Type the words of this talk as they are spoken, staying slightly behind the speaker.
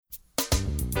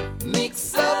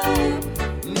Mix up,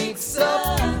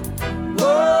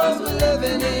 world we're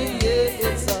living in, yeah,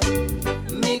 it's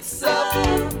a mix up,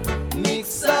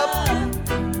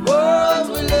 world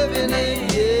we're living in,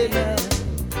 yeah.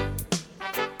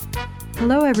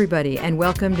 Hello everybody and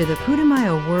welcome to the Toure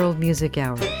Kunda World Music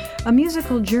Hour, a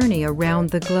musical journey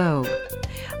around the globe.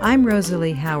 I'm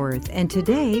Rosalie Howarth, and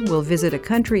today we'll visit a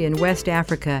country in West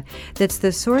Africa that's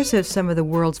the source of some of the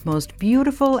world's most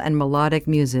beautiful and melodic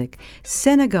music,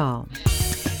 Senegal.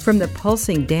 From the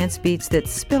pulsing dance beats that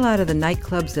spill out of the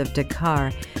nightclubs of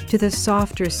Dakar to the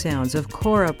softer sounds of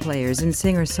kora players and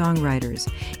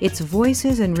singer-songwriters, its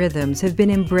voices and rhythms have been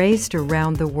embraced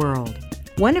around the world.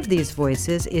 One of these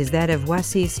voices is that of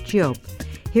Wasis Diop.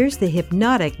 Here's the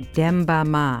hypnotic Dem Ba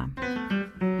Ma.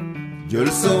 Jol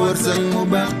sawar sang mo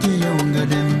bakti yow nga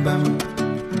dem ba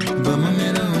ma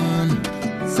menon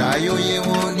sa yo ye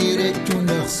won directu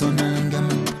ndax sonal nga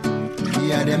ma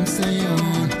ya dem sa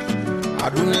yoon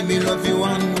aduna bi lo fi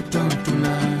wan mu tontu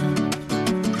la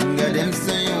nga dem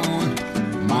sa yoon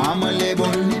mama le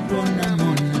bon ni bon na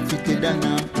mon fi te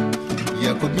dana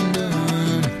ya ko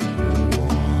bindan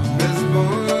bes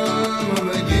bon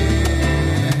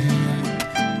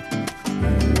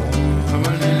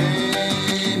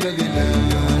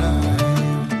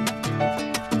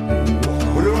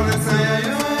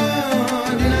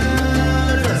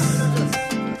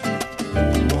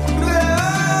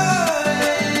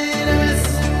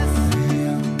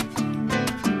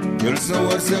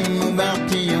Sang mo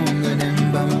bakti yow nga dem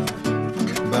ba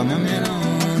ma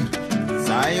menon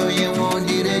sa yo ye won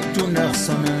directu ndax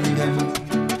sonal nga ma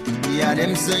ya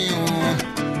dem sa yoon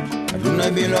aduna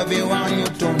bi lo bi wax ñu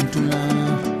tontu la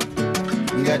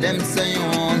nga dem sa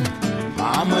yoon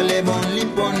mama le bon li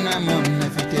bon na mon na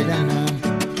fi te dana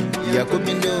ya ko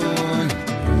bindoon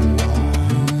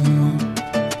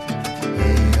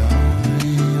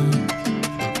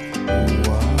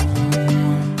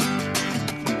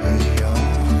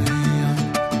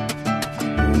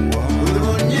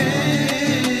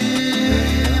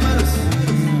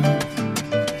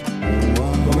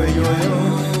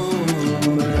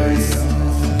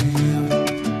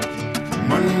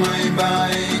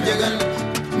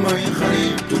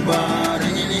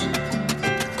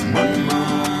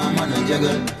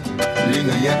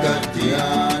linga yakati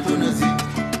adunazi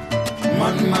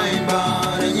man mai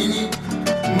bare nyini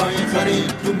mai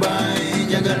kharitu bai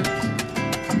jagal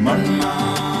man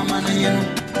mana yenu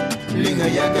linga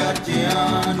yakati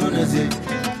adunazi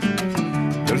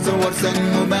dolso warsan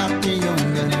mo bakti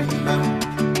yonga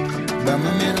ba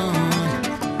ma meno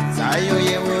sayo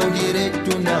ye wo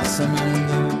directu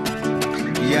ndaxananga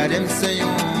ya dem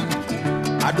sayon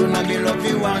aduna bi lo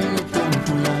fi wan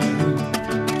tontula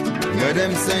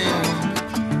Gadem sayon,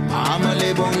 mama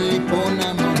le bon li pona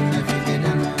mon na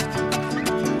figedana.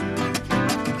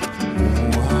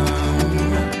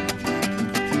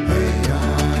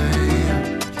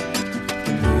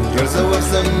 Jol sa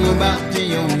wasan mo bakti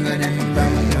yung gadem ba.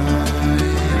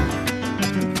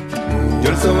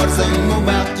 Jol sa wasan mo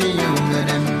bakti yung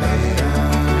gadem ba.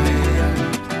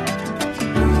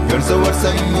 Jol sa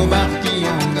wasan mo bakti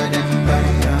yung gadem ba.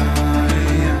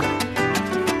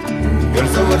 Jol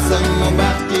sa wasan mo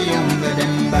bakti yung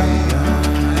gadem ba.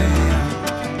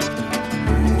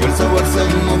 Jol sa wasan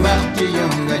mo bakti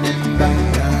yung gadem ba.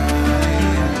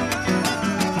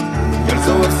 Jol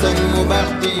sa wasan mo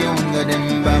bakti yung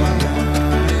gadem ba.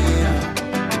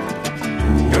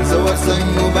 Jol sa wasan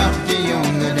mo bakti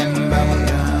yung gadem ba.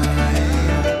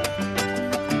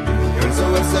 Jol sa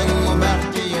wasan mo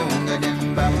bakti yung gadem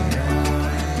ba.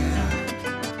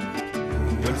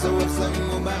 Jol sa wasan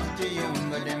mo bakti yung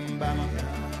gadem ba.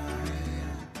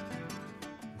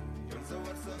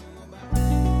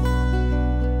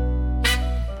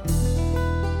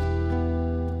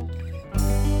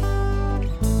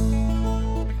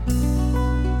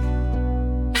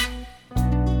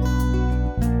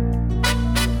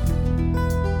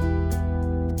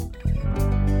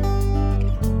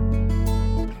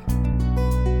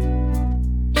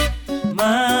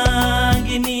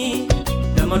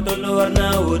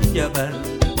 Warna wut jabar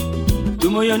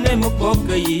dumo yone mu kokk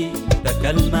yi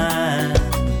dakal ma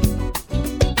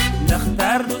ndax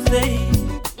Taar Dusey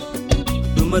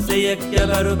duma sey ak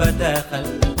jabaru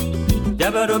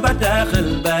bataaxal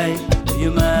bay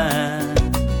yuma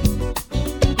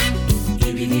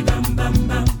tibidi bam bam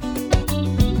bam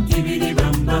tibidi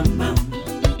bam bam bam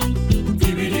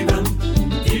tibidi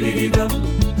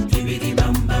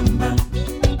bam bam bam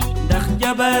ndax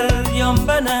jabar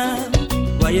yombana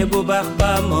waye bu baax ba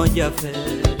moo jafe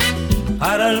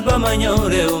xaaral ba ma ñëw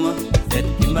réew ma seet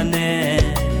ki ma ne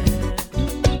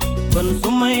kon su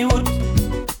may wut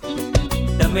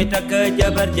damay takk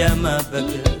jabar jama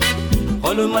bëgg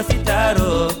xoluma si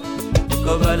taaro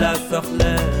ko bala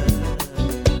soxla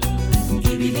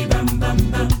kibidi bam bam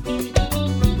bam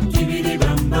kibidi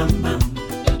bam bam bam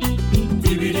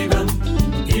kibidi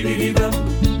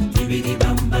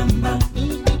bam bam bam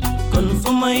kon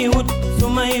sumay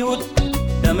wut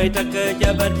damay takk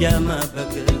jabar jama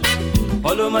bëgg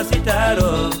xoluma si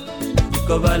taaro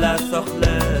ko bala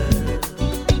soxla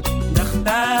ndax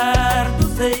Taar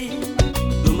Dusey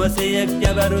duma sey ak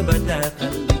jabaru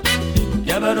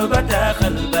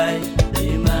bataaxal bay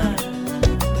day ma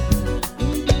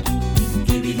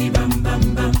kibidi bam bam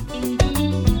bam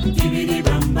kibidi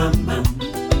bam bam bam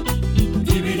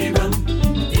kibidi bam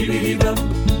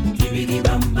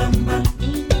bam bam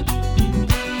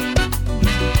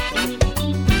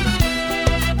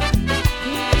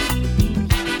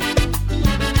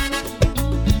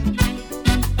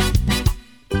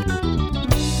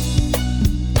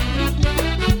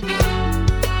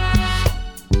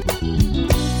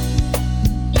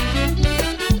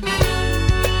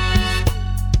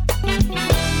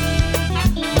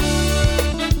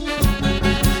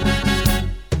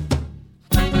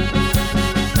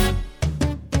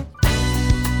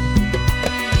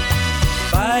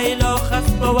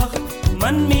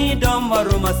man mi doom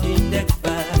waruma si teg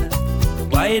ba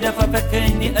waaye dafa fekk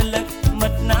ni ëllëg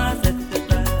mat naa set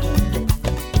ba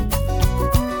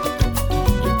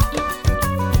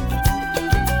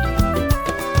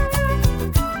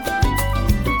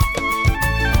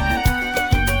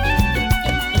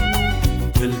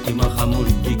jël ki ma xamul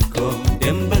jikko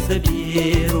dem ba sa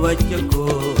biir wàcce ko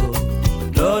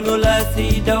loolu la si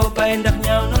daw bay ndax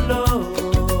ñaaw na loo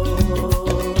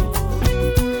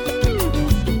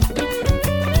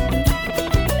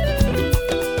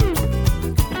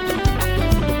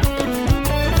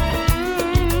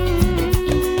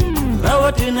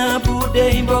rawatina bu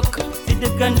dey mbokk si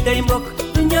dëkkantey mbokk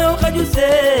du ñaaw xaju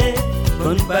see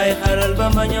kon bàyyi xaral ba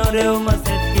ma ñëw réew ma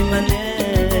seet ki ma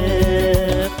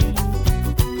neex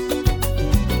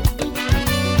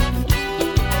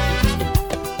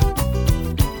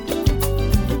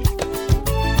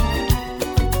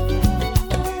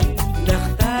ndax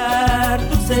Taar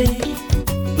Dusey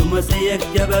du ma sey ak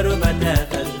jabaru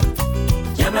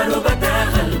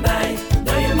bataaxal baay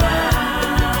doy ma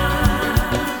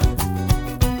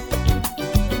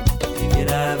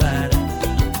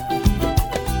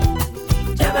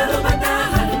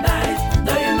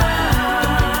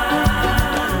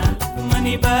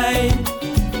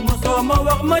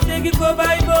ma dégg ko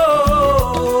bay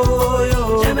booyo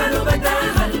jabaru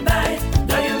bataaxal bay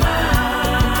doy ma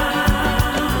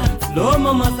loo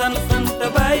ma sant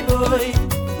bay booy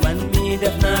man mi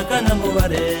def naa kanamu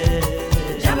ware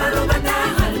jabaru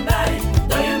bataaxal bay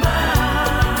doy ma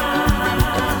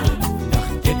ndax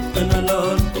jëkk na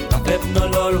lool rafet na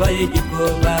lool waaye jikko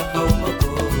ba xaw ma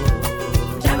ko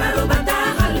jabaru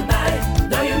bataaxal bay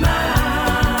doy ma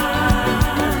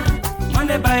man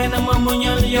de bàyyi na ma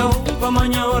muñal yow ba ma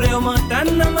ñëw réew ma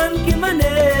tànn man ki ma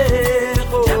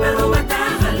neexoo jabaru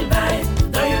bataaxal baay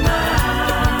doy ma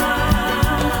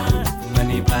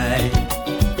mani baay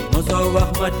mosoo wax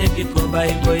ma teggi ko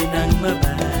baay boy nang ma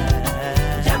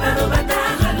baay jabaru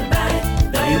bataaxal baay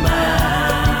doy ma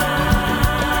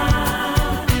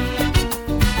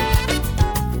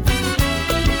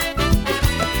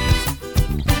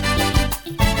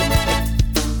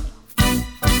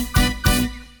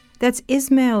That's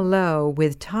Ismaël Lo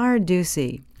with Taar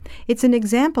Dusey. It's an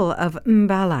example of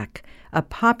mbalak, a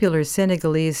popular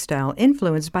Senegalese style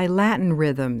influenced by Latin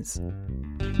rhythms.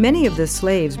 Many of the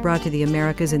slaves brought to the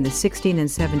Americas in the 16 and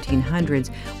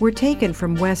 1700s were taken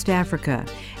from West Africa,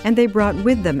 and they brought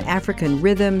with them African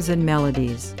rhythms and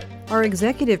melodies. Our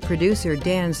executive producer,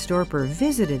 Dan Storper,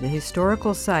 visited a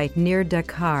historical site near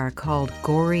Dakar called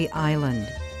Gorée Island.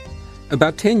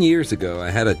 About 10 years ago, I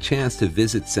had a chance to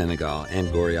visit Senegal and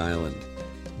Gorée Island.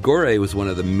 Gorée was one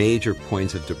of the major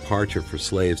points of departure for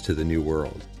slaves to the New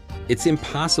World. It's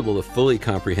impossible to fully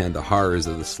comprehend the horrors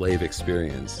of the slave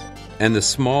experience. And the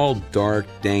small, dark,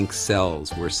 dank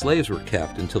cells where slaves were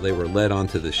kept until they were led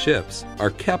onto the ships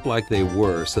are kept like they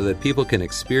were so that people can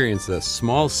experience a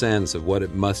small sense of what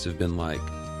it must have been like.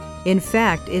 In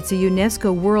fact, it's a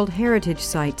UNESCO World Heritage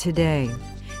Site today.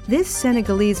 This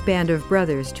Senegalese band of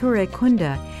brothers, Toure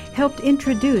Kunda, helped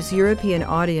introduce European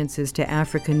audiences to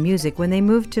African music when they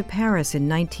moved to Paris in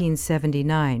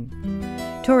 1979.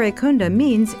 Toure Kunda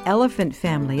means elephant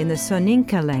family in the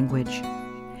Soninka language.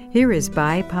 Here is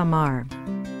Baaba Maal.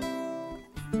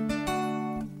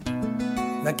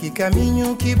 Naki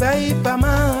caminho que vai para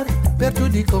mar, perto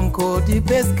de Conco de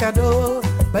pescador.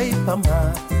 Vai para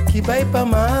mar, que vai para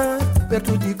mar,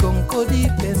 perto de Conco de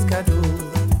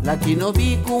pescador. lakino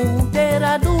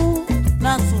bikunteradu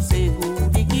na sossego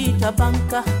di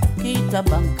Kitabanka,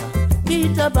 Kitabanka,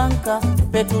 Kitabanka,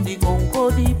 petu di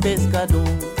conco di pescador.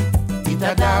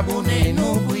 Itadabu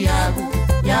nenubu yagu,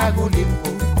 yagu limpo,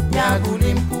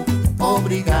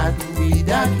 obrigado,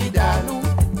 vida que dá-no,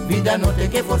 vida não tem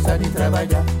que força de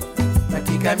trabalhar.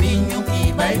 Aqui caminho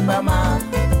que vai pra mar,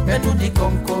 perto de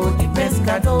conco de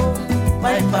pescador.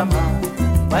 Vai pra mar,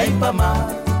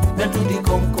 perto de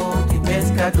conco de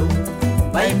pescador.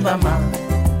 Vai pra mar,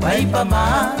 vai pra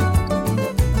mar,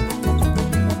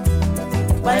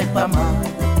 vai pra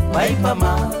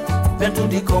mar, perto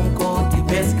de conco de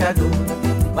pescador.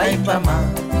 Vai pra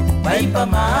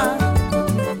mar,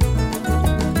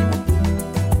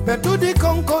 perto de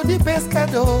conco de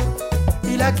pescador.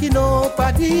 Il a qui n'ont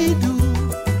pas dit doux,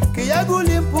 que yagu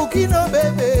limpo qui no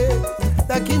bebe,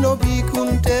 la qui no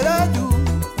bikunteradu.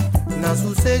 Na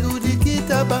sossego de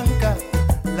Kitabanka,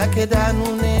 la que dá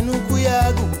no nenu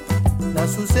kuyagu. Na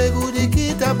sossego de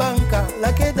Kitabanka,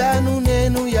 la que dá no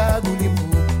nenu yagu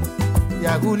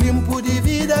limpo de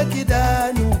vida que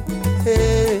dá no,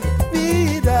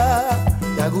 vida.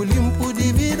 Yagu limpo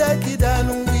de vida que dá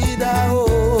no vida,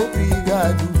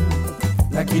 obrigado.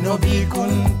 La que no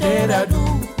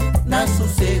bikunteradu, na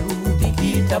sossego de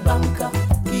Kitabanka,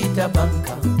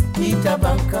 Kitabanka,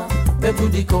 Kitabanka, perto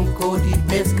de conco de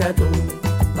pescador.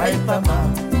 Vai pra mar,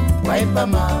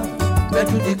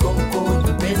 perto de conco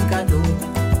de pescador.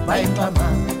 Vai pra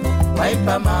mar, vai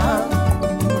pra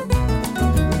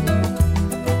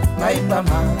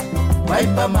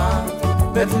mar,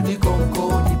 perto de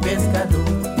conco de pescador.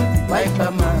 Vai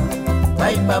pra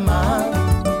mar.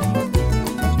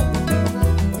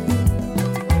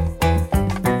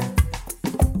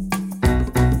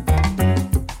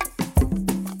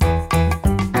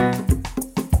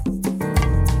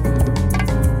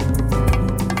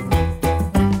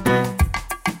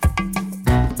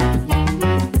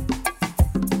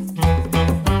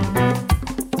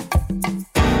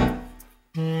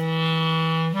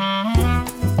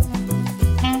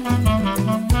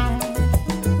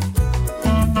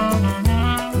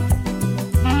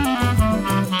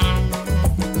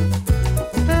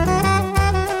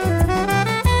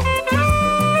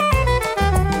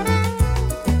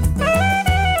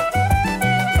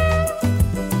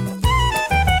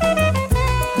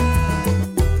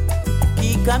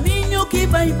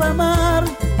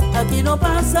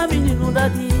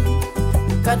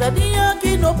 Cada dia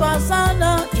que não passa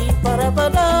na e para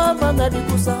banda de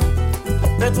cusa.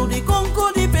 Perto de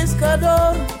conco de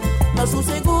pescador, na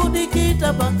sossego de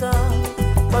Kitabanka.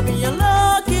 Família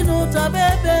lá que não tá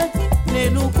bebe, nem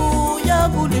no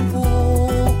yagu limpo.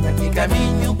 Aqui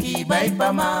caminho que vai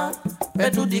pra mar,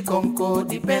 perto de conco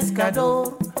de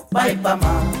pescador. Vai pra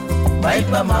mar,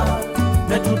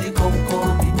 perto de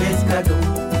conco de pescador.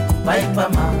 Vai pra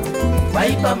mar,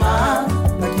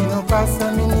 aqui não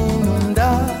passa menino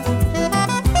andar.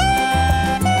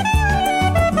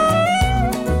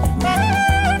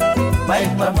 Vai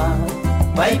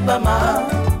pra mar,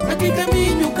 aqui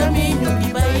caminho que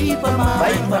vai pra mar.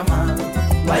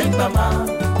 Vai pra mar,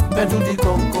 perto de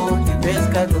conco de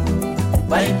pescador.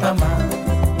 Vai pra mar,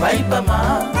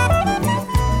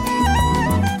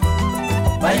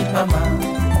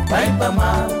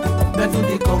 perto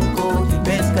de conco de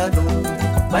pescador.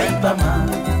 Vai pra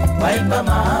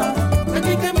mar,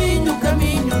 aqui caminho que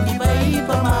vai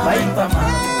pra mar. Vai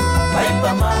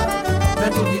pra mar,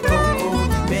 perto de conco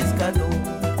de pescador.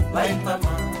 Vai pra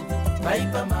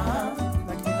mar,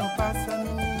 aqui não passa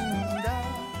menino dá.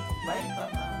 Vai pra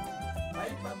mar.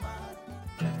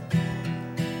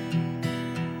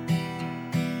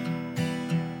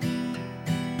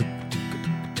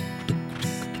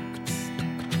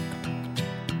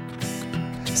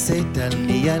 Setan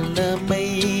yalla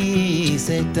may,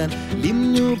 setan lim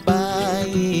ñu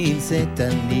bàyyi,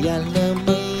 setan yalla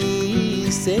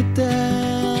may,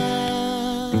 setan.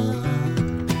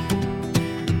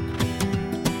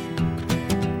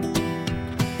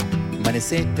 Mane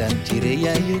setan tire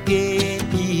yaayu géej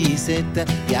yi, setan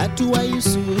yaatuwaayu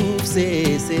suuf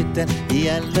see, setan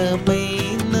yalla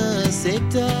may na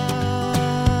setan.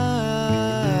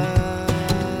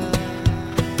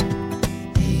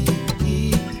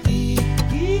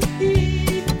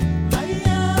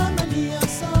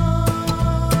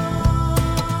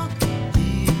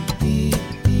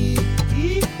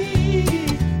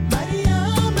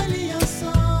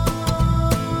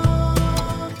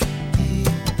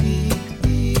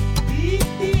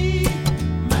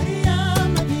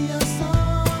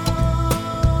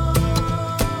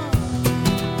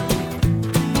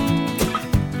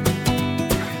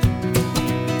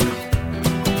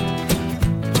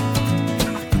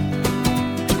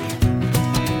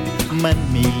 man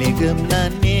mi le gëm naa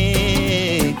ne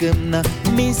gëm naa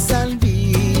misaal bi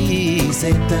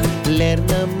seetal leer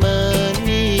na ma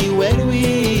ni weer wi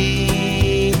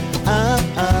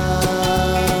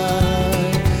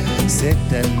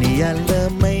seetal ni Yàlla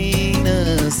may na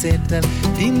seetal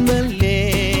dimbale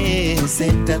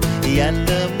seetal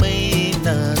Yàlla may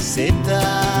na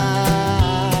seetal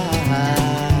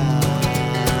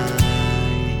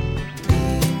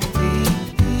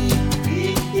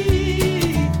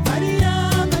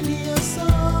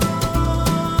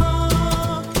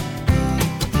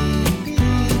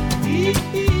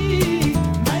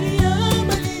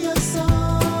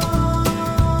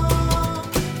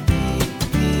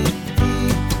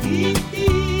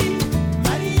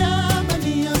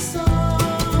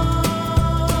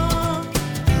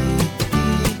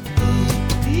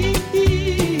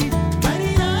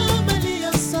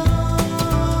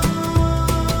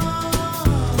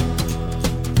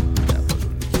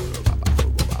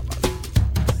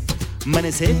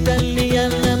mane seetal li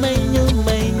Yàlla may ñu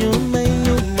may ñu may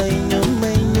ñu may ñu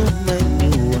may ñu may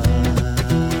ñu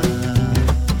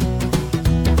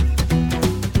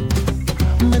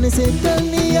mane seetal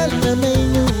li Yàlla may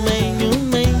ñu may ñu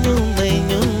may ñu may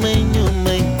ñu may ñu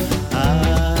may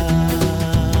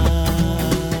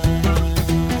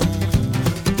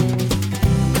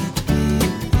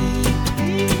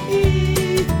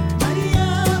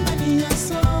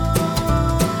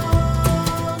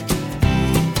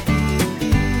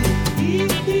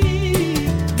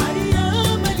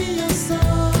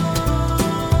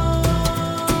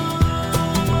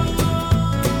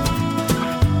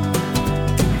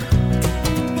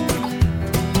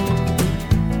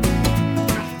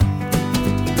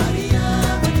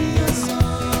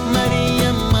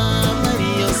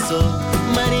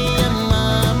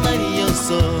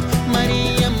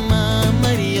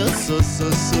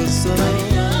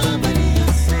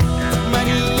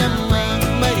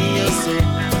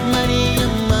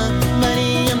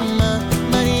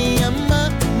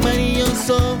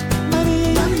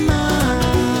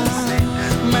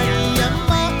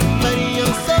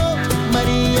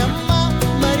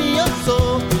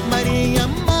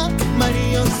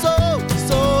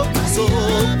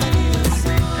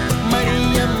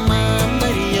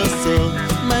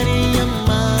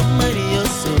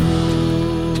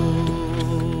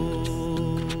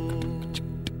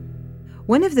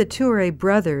One of the Toure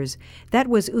brothers, that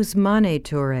was Ousmane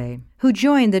Touré, who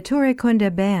joined the Toure Kunda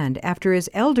band after his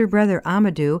elder brother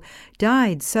Amadou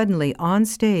died suddenly on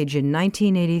stage in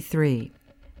 1983.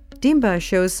 Dimba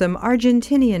shows some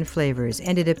Argentinian flavors,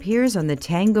 and it appears on the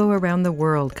Tango Around the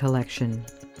World collection.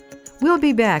 We'll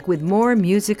be back with more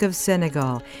music of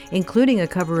Senegal, including a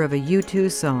cover of a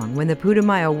U2 song, when the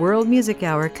Putumayo World Music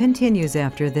Hour continues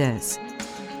after this.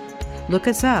 Look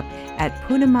us up at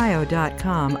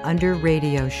putumayo.com under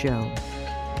Radio Show.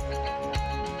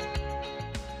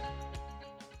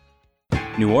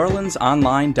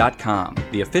 NewOrleansOnline.com,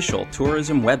 the official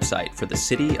tourism website for the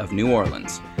city of New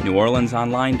Orleans.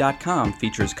 NewOrleansOnline.com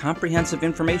features comprehensive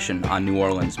information on New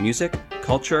Orleans music,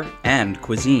 culture, and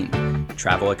cuisine.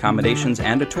 Travel accommodations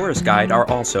and a tourist guide are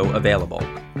also available.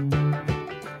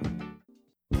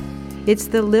 It's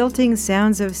the lilting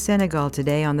sounds of Senegal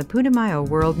today on the Putumayo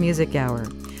World Music Hour.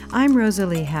 I'm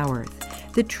Rosalie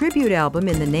Howarth. The tribute album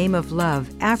In the Name of Love,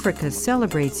 Africa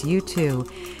Celebrates You Too,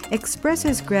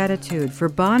 expresses gratitude for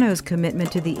Bono's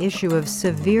commitment to the issue of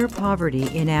severe poverty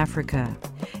in Africa.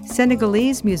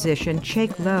 Senegalese musician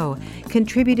Cheikh Lô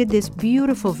contributed this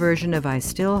beautiful version of I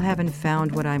Still Haven't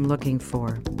Found What I'm Looking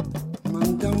For.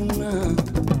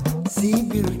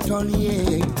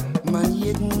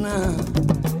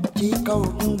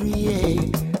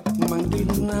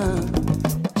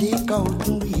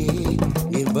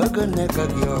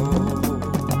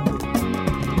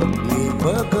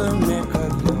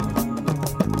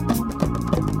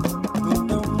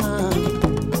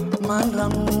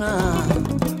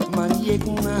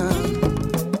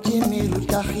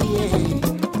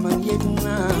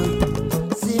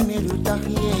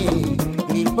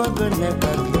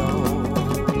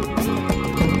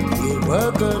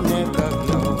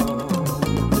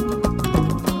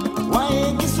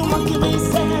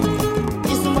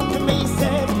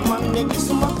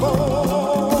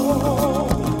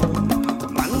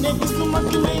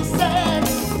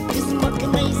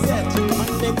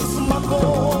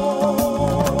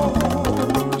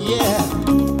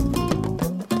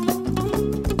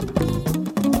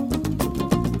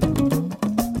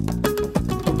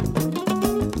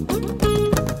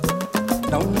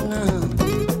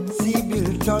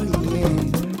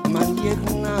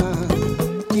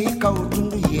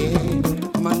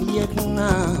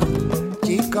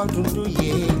 kaw tuntu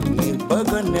ye ngir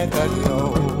bëgg nekk ak yow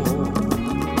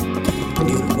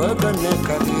ngir bëgg nekk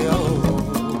ak yow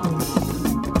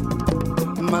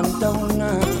man daw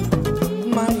naa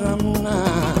man ram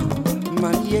naa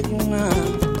man yëg naa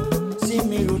si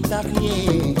miru tax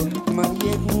ye man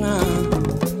yëg naa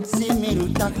si miru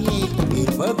tax ye ngir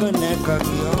bëgg nekk ak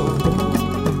yow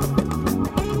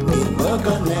ngir bëgg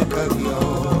nekk ak yow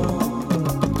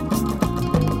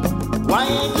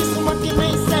waaye gisuma ki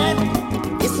may seet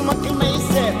gisuma ki may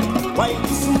seet waaye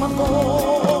gisuma ko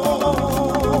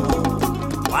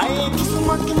waaye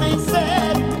gisuma ki may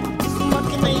seet gisuma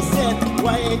ki may seet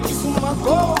waaye gisuma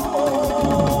ko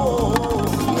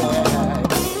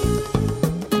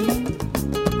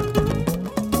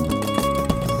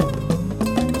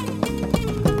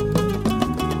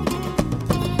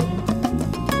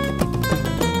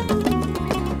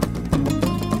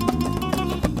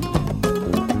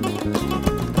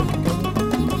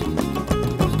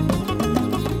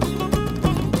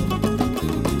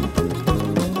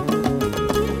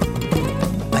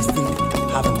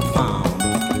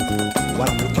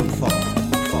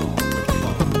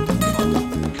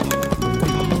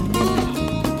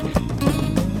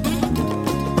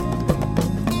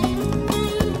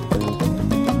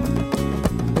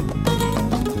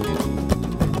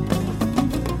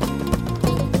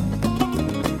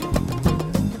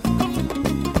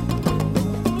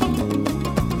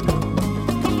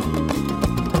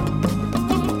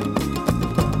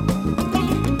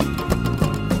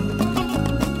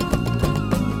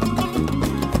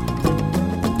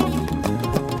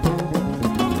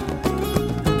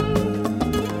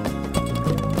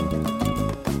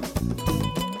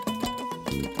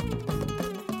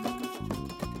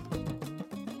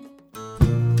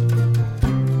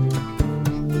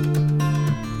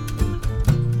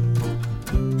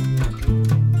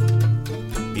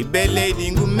Bele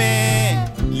dingume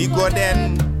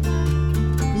ligoden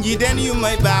njiden yu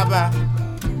may baba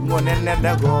ngonen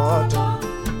nedda goto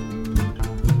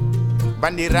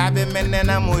bandirabe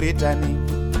menena Mauritania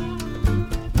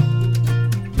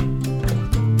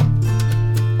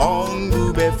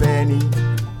ongu be feni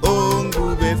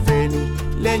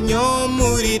legno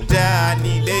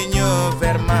Mauritania legno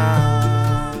ferma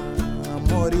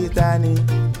Mauritania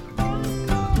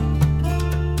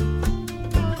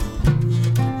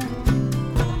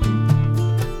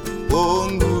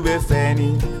ongu be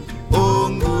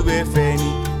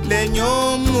feni legno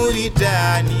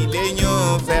Mauritania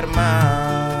legno ferma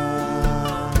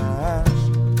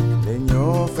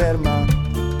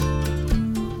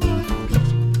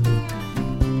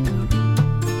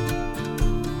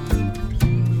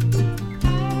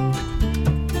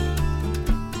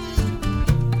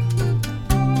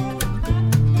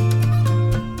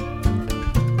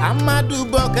Amadou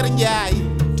Bokar Ndiaye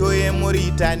toye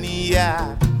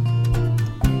Mauritania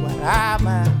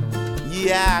warama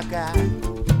yaka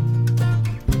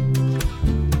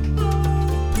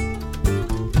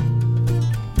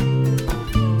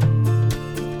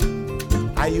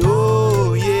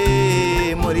ayo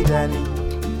ye Mauritania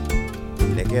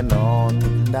leke non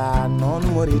da non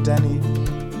Mauritania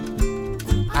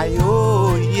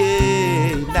ayo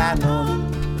ye da non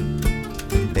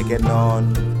leke non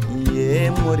ye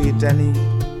Mauritania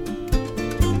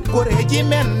koreji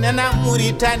men nena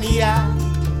Mauritania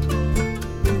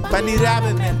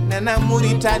bandirabe men nena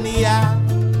Mauritania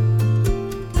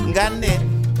ngane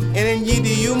enen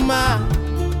jidi yuma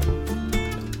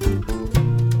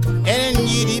enen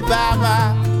jidi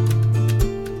baba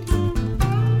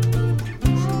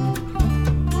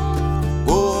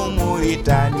o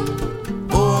Mauritania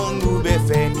o ngube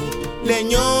feni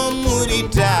legno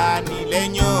Mauritania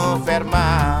legno ferma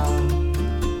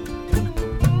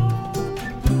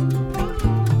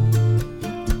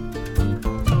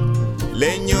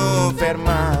legno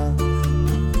ferma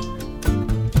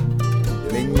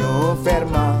legno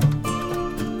ferma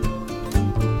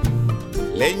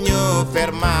legno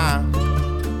ferma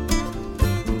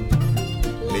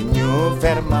legno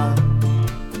ferma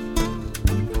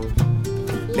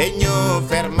legno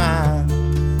ferma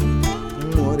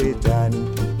Mauritania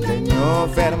legno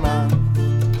ferma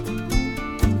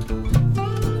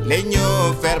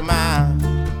legno ferma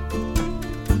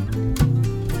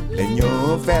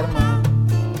legno ferma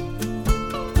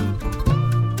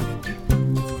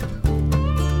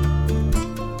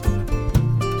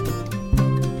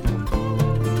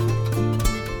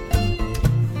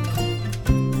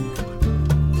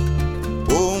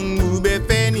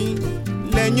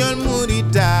Legno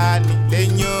Mauritania,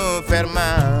 legno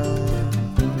ferma,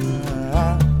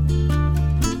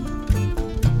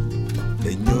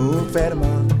 legno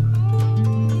ferma.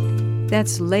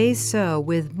 That's Laye Sow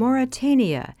with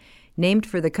Mauritania, named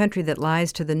for the country that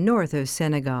lies to the north of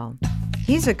Senegal.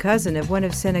 He's a cousin of one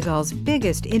of Senegal's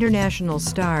biggest international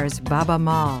stars, Baaba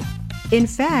Maal. In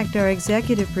fact, our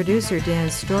executive producer, Dan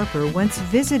Storper, once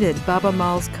visited Baaba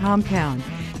Maal's compound.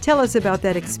 Tell us about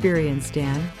that experience,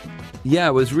 Dan. Yeah,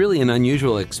 it was really an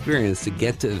unusual experience to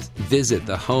get to visit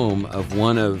the home of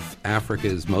one of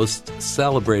Africa's most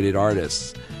celebrated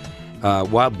artists.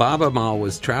 While Baaba Maal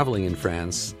was traveling in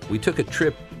France, we took a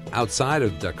trip outside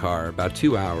of Dakar, about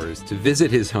 2 hours, to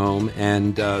visit his home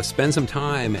and spend some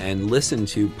time and listen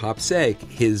to Papsek,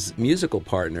 his musical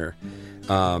partner.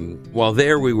 While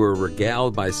there, we were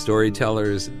regaled by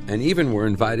storytellers and even were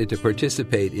invited to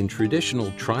participate in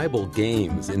traditional tribal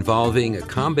games involving a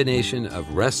combination of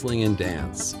wrestling and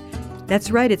dance. That's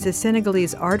right, it's a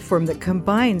Senegalese art form that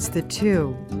combines the two.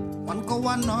 One ko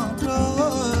one do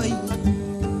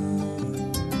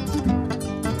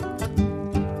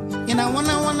ina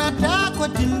wana ta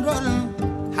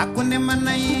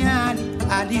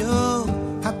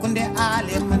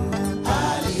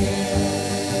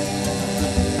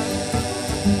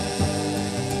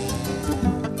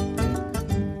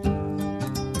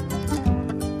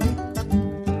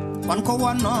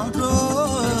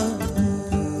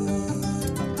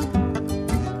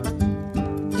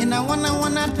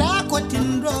ko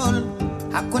tindol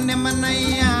hakunde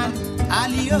manaya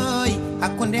aliyoy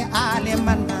hakunde ale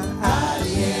manna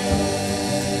aliye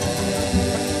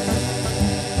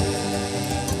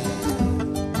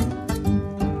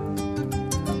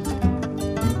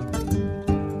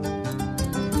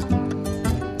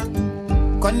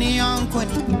koni on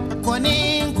koni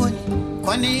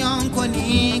Koni on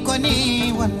koni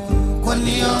one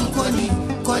koni on koni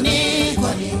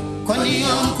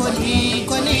on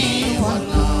koni one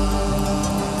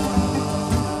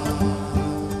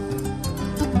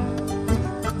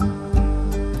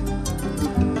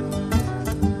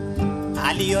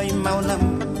Aliyo imaunam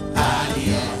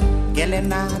aliye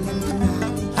gelena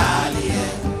aliye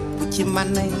puchi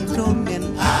manai domen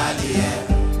aliye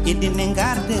idine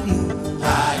ngarderiu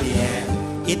aliye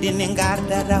idine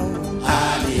ngardarau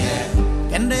aliye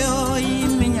kende o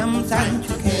iminyam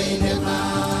sanchu keidema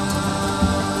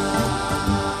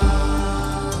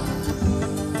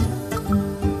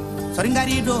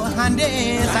soringari do hande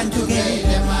sanchu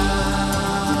keidema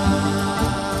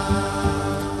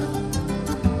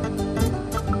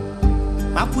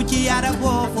mapuchi yara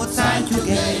go fo sanchu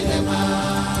keidema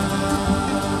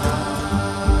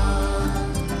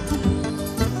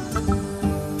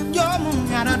jomum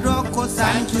yara do ko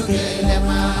sanchu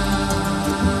keidema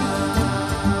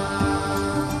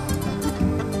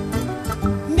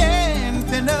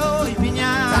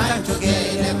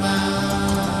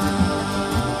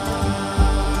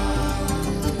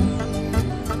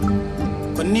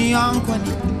Koni on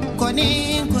koni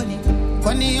one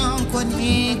koni on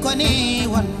koni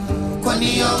one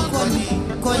Koni on koni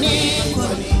one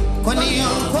koni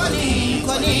on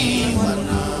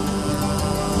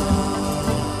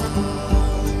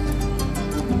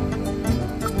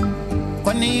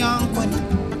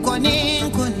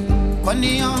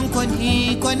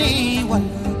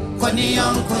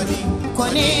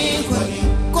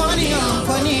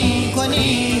koni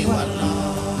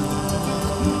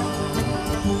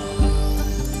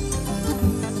one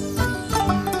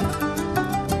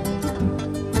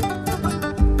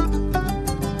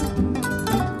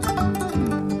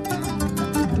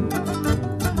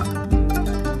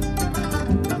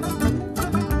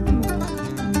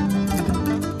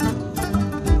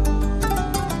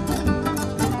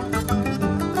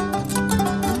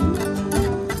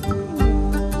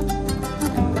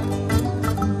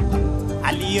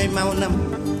maunam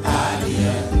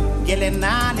aliye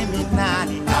gelenale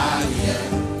minali aliye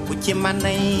puchi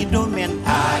manai domen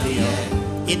aliye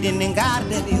idine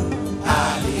ngarderiu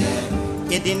aliye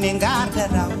idine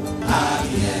ngardarau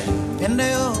aliye kende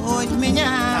o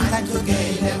minya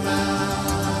kajukeidema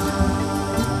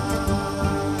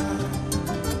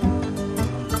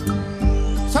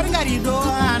soringari do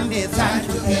ande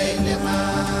sanjukeidema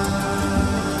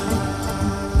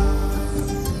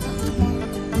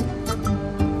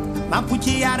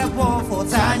Mapuchi yara bo fo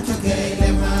sanchu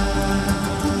keilema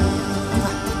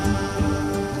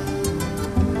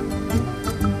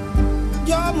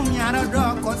Jomu yara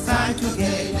doko sanchu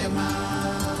keilema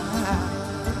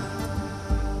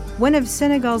One of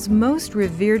Senegal's most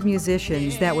revered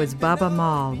musicians, that was Baaba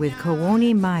Maal with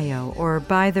Kowoni Maayo, or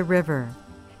By the River.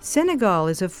 Senegal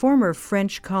is a former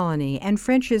French colony, and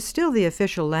French is still the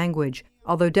official language,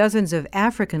 although dozens of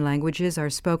African languages are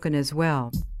spoken as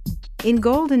well. In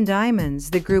Gold and Diamonds,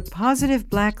 the group Positive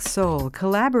Black Soul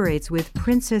collaborates with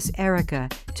Princess Erika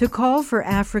to call for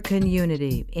African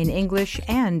unity in English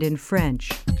and in French.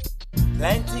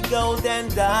 Plenty gold and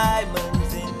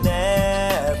diamonds in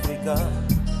Africa.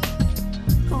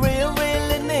 We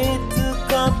really need to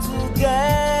come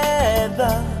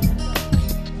together.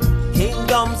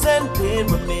 Kingdoms and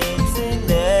pyramids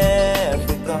in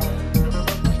Africa.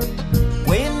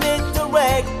 We need to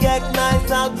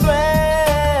recognize our treasure.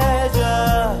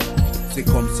 C'est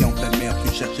comme si en pleine mer tu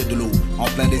cherchais de l'eau, en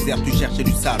plein désert tu cherchais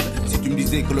du sable. Si tu me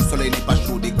disais que le soleil n'est pas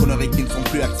chaud, des conneries qui ne sont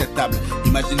plus acceptables.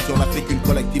 Imagine sur l'Afrique une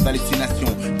collective hallucination,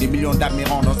 des millions d'âmes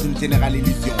errant dans une générale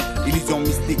illusion. Illusion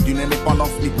mystique d'une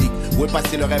indépendance mythique. Où est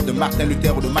passé le rêve de Martin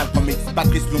Luther ou de Malcolm X,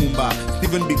 Patrice Lumumba,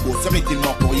 Stephen Biko? Serait-il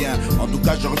mort pour rien? En tout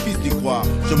cas je refuse d'y croire.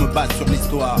 Je me base sur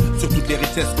l'histoire, sur toutes les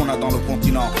richesses qu'on a dans le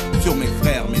continent, sur mes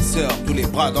frères, mes sœurs, tous les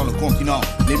bras dans le continent,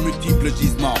 les multiples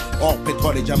gisements, or,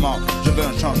 pétrole et diamants. Je veux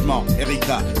un changement,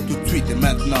 Erika, tout de suite et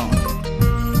maintenant.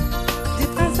 Des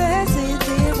princesses et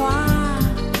des rois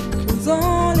nous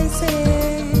ont laissé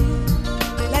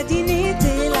la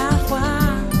dignité et la foi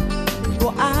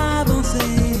pour avancer.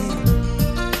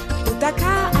 De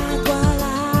Dakar à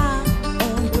Douala,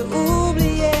 on peut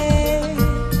oublier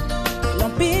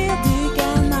l'empire du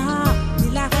Ghana ni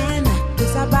la reine de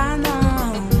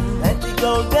Savannah. Plenty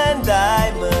gold and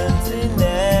diamonds in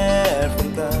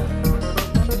Africa.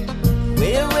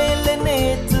 We really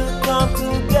need to come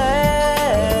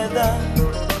together.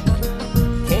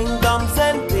 Kingdoms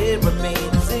and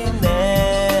pyramids in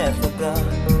Africa.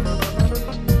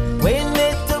 We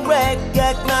need to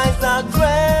recognize our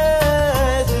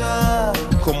treasure.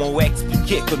 Comment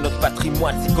expliquer que notre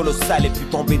patrimoine si colossal ait pu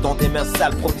tomber dans des mains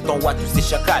sales, profitant à tous ces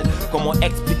chacals? Comment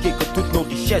expliquer que toutes nos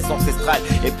richesses ancestrales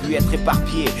aient pu être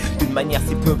éparpillées d'une manière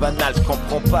si peu banale? Je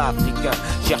comprends pas, africain.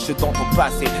 Cherche dans ton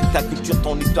passé, ta culture,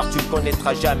 ton histoire, tu ne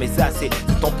connaîtras jamais assez.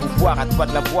 C'est ton pouvoir, à toi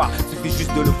de l'avoir, suffit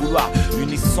juste de le vouloir.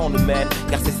 Unissons-nous même,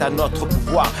 car c'est ça notre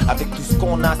pouvoir. Avec tout ce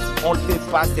qu'on a, si on le fait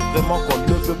pas, c'est vraiment qu'on ne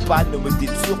le veut pas. Ne me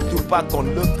dites surtout pas qu'on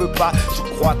ne le peut pas. Je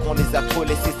crois qu'on les a trop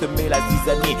laissés semer la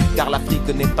zizanie, car l'Afrique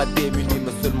n'est pas démunie,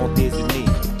 mais seulement désunie.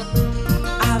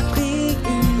 Afrique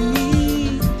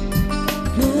unie,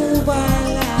 nous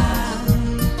voilà,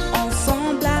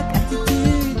 ensemble black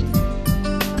attitude,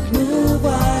 nous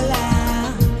voilà.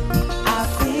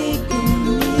 Afrique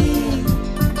unie,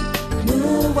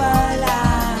 nous voilà,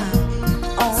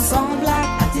 ensemble black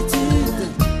attitude.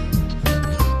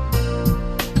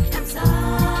 Comme ça,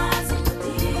 c'est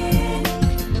petit,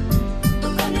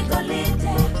 vous connaissez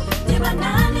des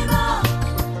bananes.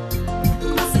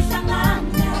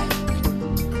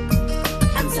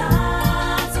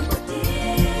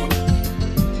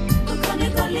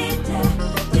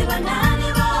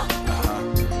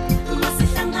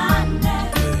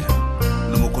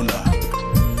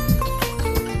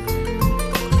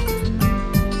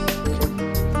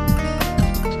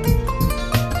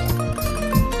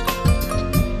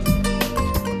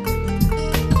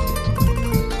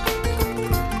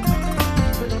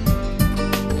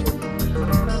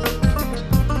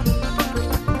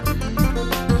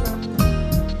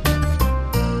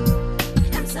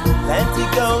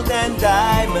 Gold and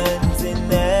diamonds in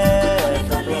there.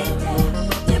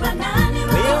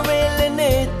 We really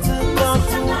need to come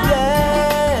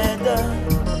together.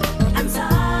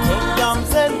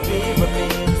 Kingdoms and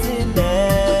pyramids in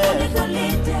there.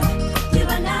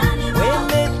 We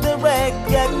need to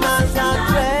recognize our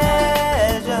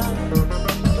treasure.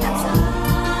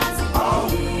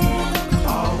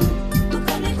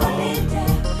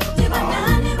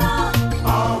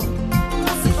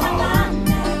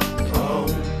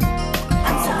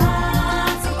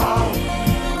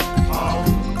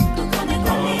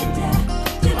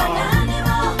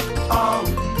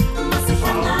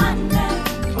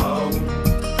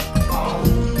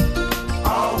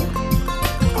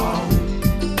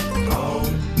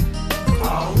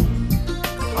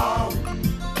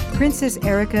 Princess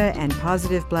Erika and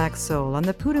Positive Black Soul on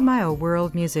the Putumayo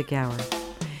World Music Hour.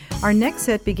 Our next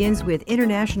set begins with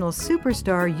international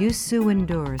superstar Youssou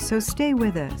N'Dour, so stay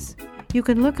with us. You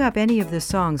can look up any of the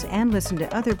songs and listen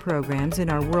to other programs in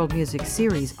our World Music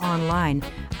series online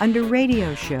under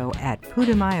Radio Show at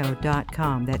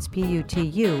putumayo.com. That's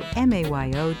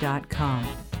PUTUMAYO.com.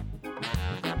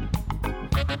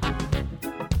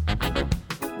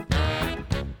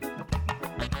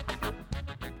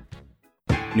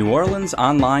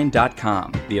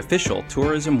 NewOrleansOnline.com, the official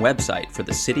tourism website for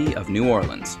the city of New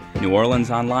Orleans.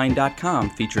 NewOrleansOnline.com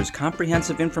features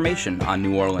comprehensive information on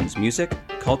New Orleans music,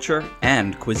 culture,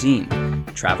 and cuisine.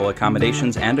 Travel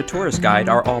accommodations and a tourist guide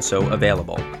are also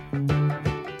available.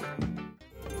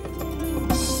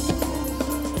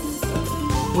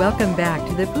 Welcome back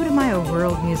to the Putumayo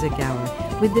World Music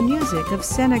Hour with the music of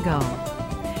Senegal.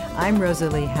 I'm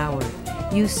Rosalie Howard.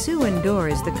 Youssou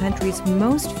N'Dour is the country's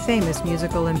most famous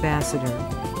musical ambassador.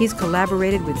 He's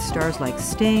collaborated with stars like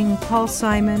Sting, Paul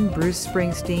Simon, Bruce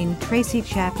Springsteen, Tracy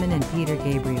Chapman, and Peter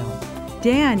Gabriel.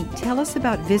 Dan, tell us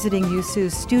about visiting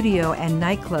Youssou's studio and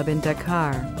nightclub in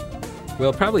Dakar.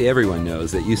 Well, probably everyone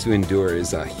knows that Youssou N'Dour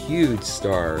is a huge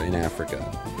star in Africa.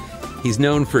 He's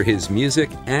known for his music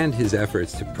and his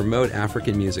efforts to promote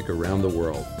African music around the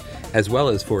world, as well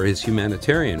as for his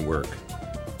humanitarian work.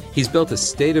 He's built a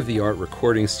state-of-the-art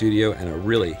recording studio and a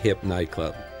really hip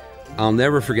nightclub. I'll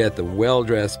never forget the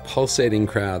well-dressed, pulsating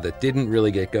crowd that didn't really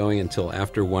get going until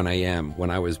after 1 a.m. when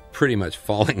I was pretty much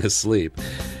falling asleep.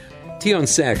 Tion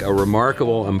Sek, a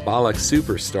remarkable Mbalax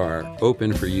superstar,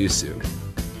 opened for Youssou.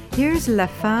 Here's La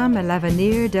Femme est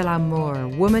l'avenir de l'amour.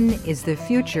 Woman is the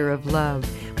future of love,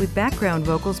 with background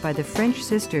vocals by the French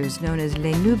sisters known as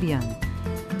Les Nubians.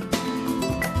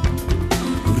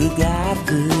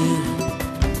 Regarde,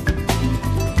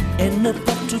 elle ne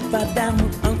porte pas d'amour,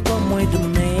 encore moins de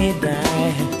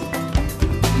médailles.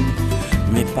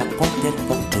 Mais par contre, elle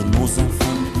porte nos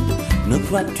enfants. Ne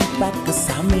crois-tu pas que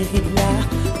ça mérite là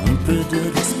un peu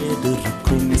de respect, de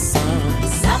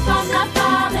reconnaissance? La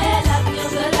femme est l'avenir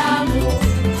de l'amour.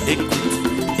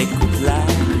 Écoute-la.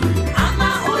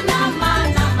 Ama ou nama,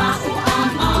 nama ou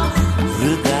ama.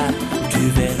 Regarde, tu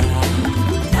verras.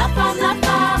 La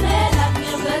femme est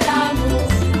l'avenir de l'amour.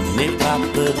 N'aie pas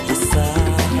peur de ça.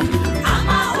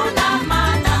 Ama ou nama,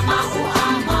 nama ou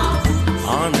ama.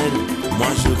 En elle,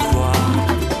 moi je crois.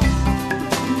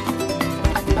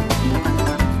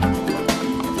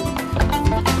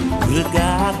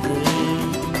 Regarde,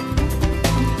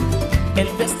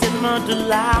 elle verse tellement de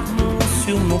larmes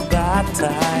sur nos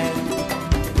batailles,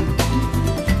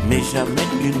 mais jamais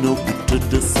une goutte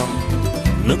de sang.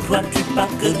 Ne crois-tu pas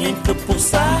que rien que pour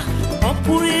ça, on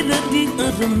pourrait leur dire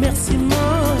un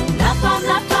remerciement? La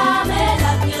femme est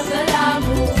l'avenir de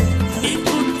l'amour.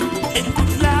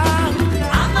 Écoute-la.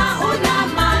 Ama ou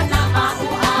nama, nama ou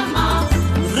ama.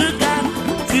 Regarde,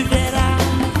 tu verras.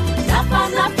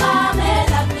 La femme est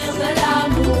l'avenir de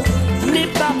l'amour.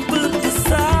 N'aie pas peur de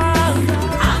ça.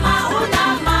 Ama ou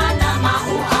nama, nama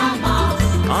ou ama.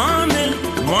 En elle,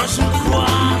 moi je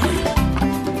crois.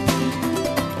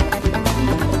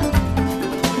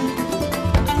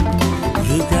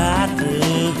 Regarde,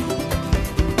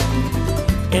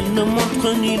 elle ne montre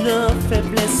ni leur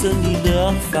faiblesse ni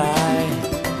leur faille,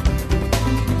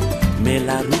 mais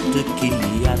la route qu'il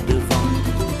y a devant,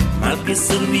 malgré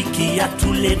celui qui a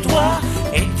tous les droits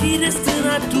et qui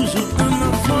restera toujours un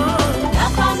enfant.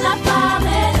 La femme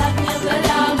est l'avenir de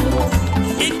l'amour.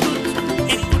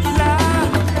 Écoute-la.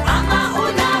 Ama ou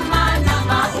nama,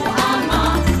 nama ou ama.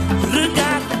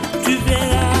 Regarde, tu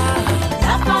verras.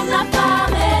 La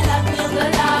femme est l'avenir de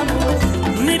l'amour.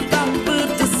 N'aie pas peur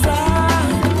de ça.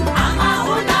 Ama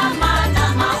ou nama,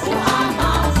 nama ou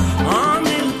ama. En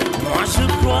elle, moi je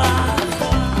crois.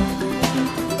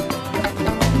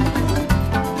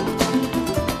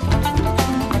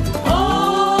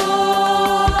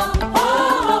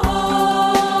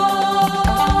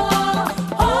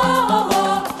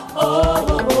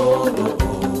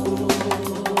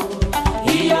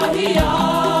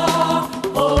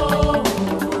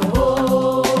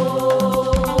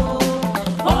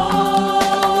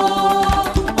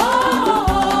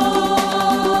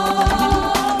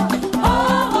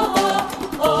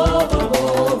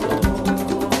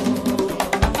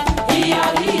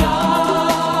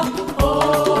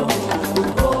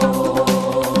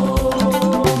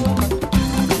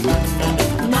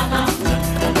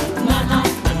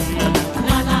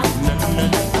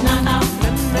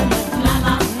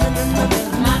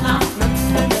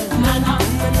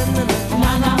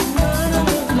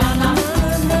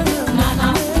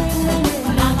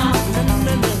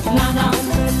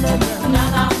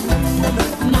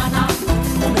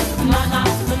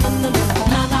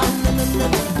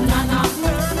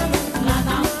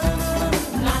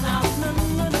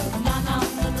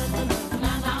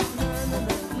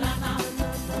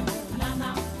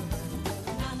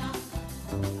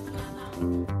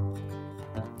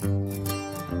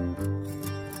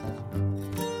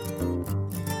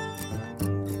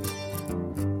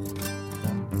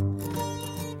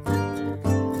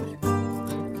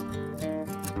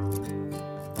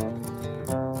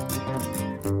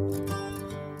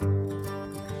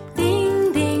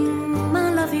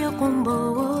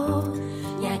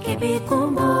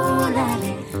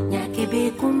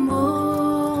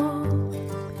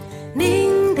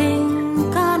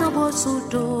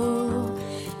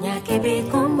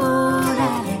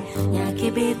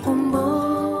 Nyakebe kumbo,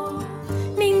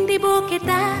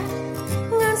 keta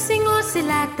ngan singo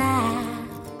silata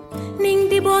ning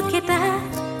di bo keta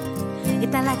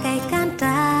itala kai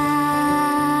kanta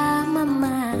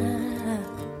mama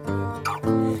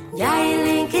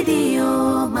Jailen ke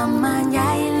Diyo mama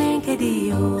jailen ke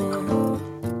Diyo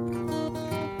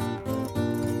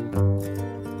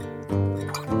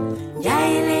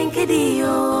Jailen ke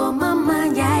Diyo mama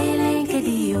jailen ke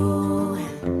Diyo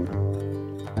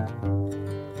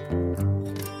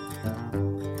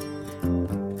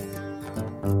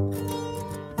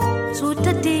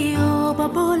Suta Diyo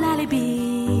babola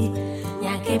libi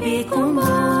Nyake be kumbo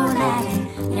lale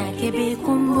Nyake be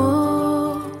kumbo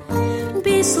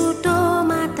Bisuto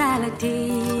matalati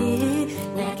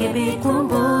Nyake be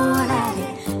kumbo lale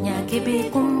Nyake be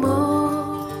kumbo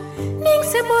Ning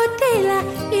se botela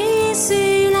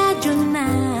isi la juna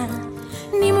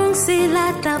Ni mong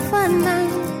sila tafana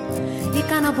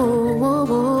Ikana bo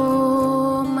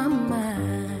mama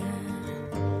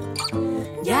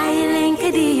Jailen ke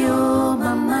Diyo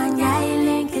mama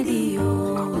jailen ke Diyo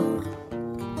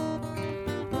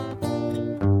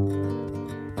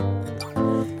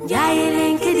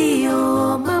Jailen ke Diyo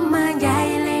mama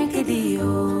jailen ke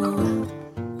Diyo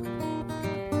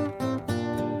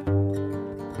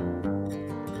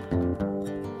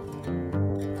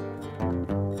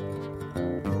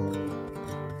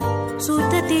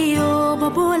Suta Diyo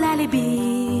babola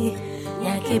libi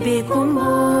Nyake be kumbo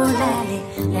lale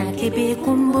Nyake be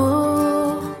kumbo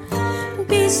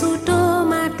Bisuto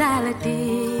matalati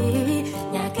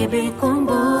Nyake be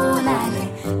kumbo lale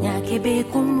Nyake be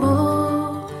kumbo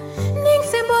Ning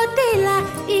se botela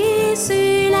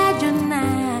isi la juna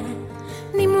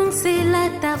Ni mong sila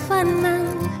tafana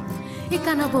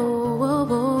Ikana bo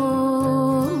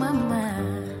mama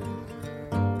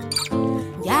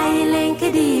Jailen ke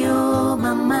Diyo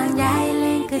mama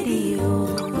jailen ke Diyo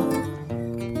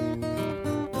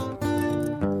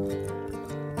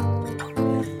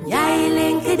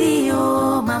Jailen ke Diyo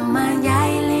mama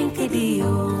jailen ke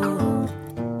Diyo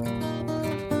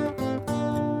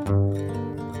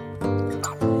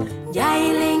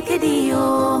Jailen ke Diyo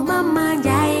mama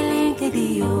jailen ke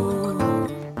Diyo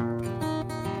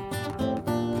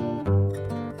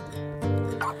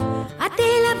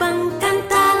Atela bang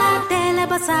kantala atela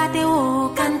basate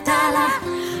o kantala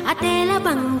Atela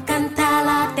bang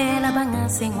kantala atela bang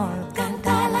singol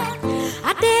kantala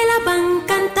Atela bang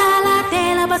kantala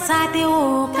atela basate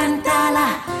o kantala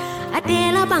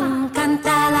Atela bang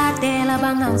kantala atela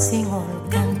bang singol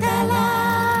kantala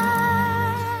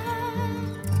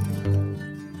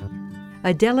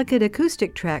A delicate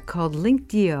acoustic track called Link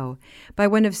Diyo by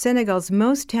one of Senegal's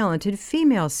most talented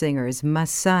female singers,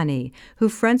 Masane, who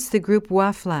fronts the group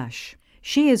Waflash.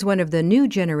 She is one of the new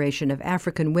generation of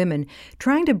African women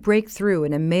trying to break through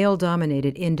in a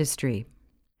male-dominated industry.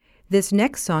 This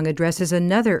next song addresses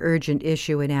another urgent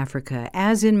issue in Africa,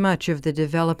 as in much of the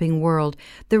developing world,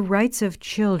 the rights of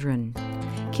children.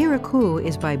 Kirikou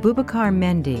is by Boubacar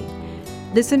Mendy.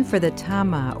 Listen for the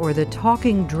tama, or the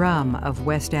talking drum of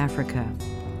West Africa.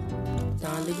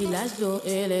 Dans le village d'eau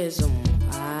et les hommes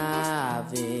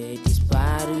avaient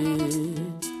disparu.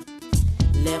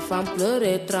 Les femmes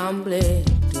pleuraient, tremblaient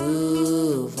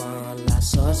devant la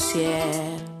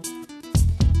sorcière.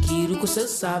 Kirikou se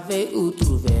savait où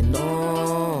trouver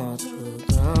notre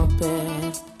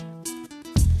grand-père.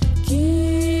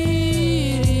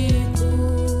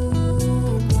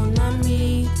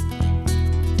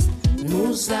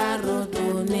 Nous a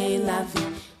redonné la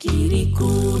vie.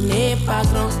 Kirikou n'est pas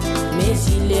grand, mais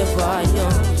il est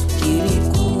vaillant.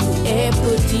 Kirikou est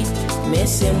petit, mais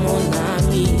c'est mon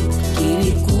ami.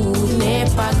 Kirikou n'est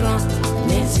pas grand,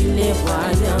 mais il est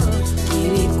vaillant.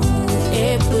 Kirikou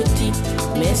est petit,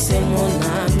 mais c'est mon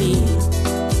ami.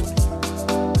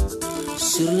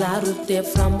 Sur la route des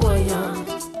flamboyants,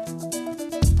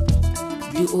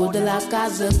 du haut de la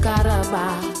case Caraba,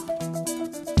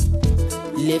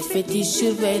 les fétiches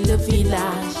surveillent le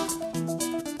village.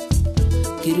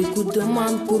 Kirikou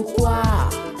demande pourquoi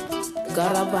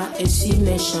Caraba est si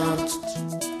méchante.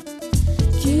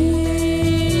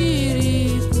 Kirikou,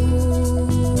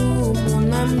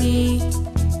 mon ami,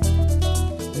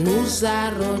 nous a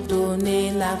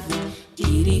redonné la vie.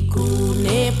 Kirikou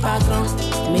n'est pas grand,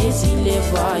 mais il est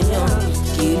vaillant.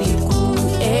 Kirikou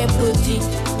est petit,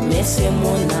 mais c'est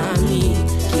mon ami.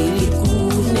 Kirikou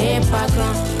n'est pas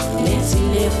grand, mais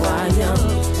il est vaillant.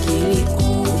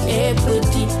 Kirikou est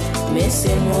petit, mais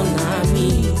c'est mon ami.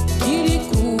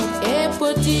 Kirikou est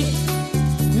petit,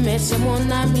 mais c'est mon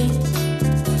ami.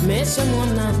 Mais c'est mon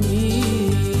ami.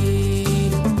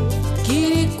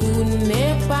 Kirikou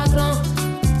n'est pas grand,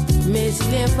 mais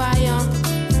il est vaillant.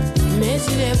 Mais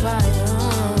il est vaillant.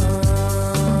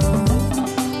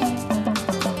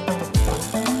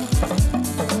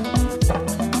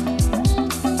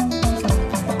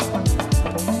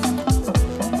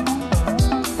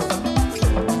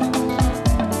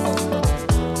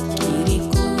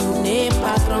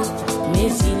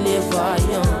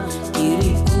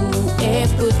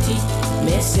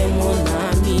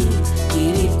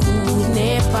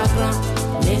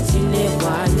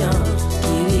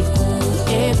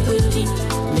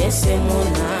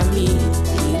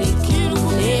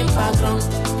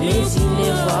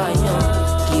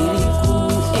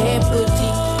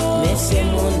 c'est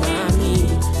mon ami.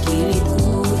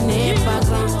 Kirikou n'est pas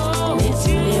grand, mais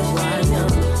il est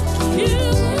voyant.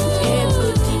 Kirikou est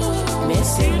petit, mais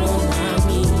c'est mon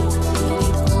ami.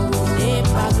 Kirikou n'est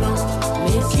pas grand,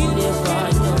 mais il est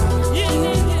voyant.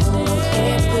 Kirikou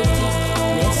est petit,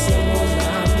 mais c'est mon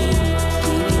ami.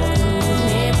 Kirikou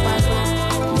n'est pas grand,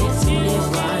 mais il est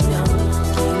voyant.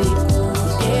 Kirikou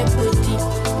est petit,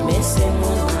 mais c'est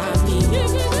mon ami.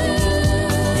 Kirikou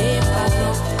n'est pas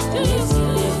grand, mais il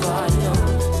est voyant.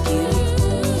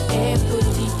 Kirikou est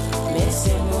petit, mais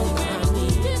c'est mon ami.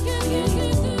 Kirikou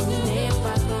n'est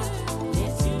pas grand, mais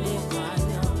il est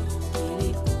voyant.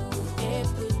 Kirikou est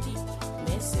petit,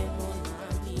 mais c'est mon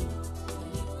ami.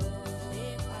 Kirikou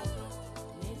n'est pas grand,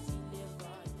 mais il est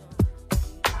voyant.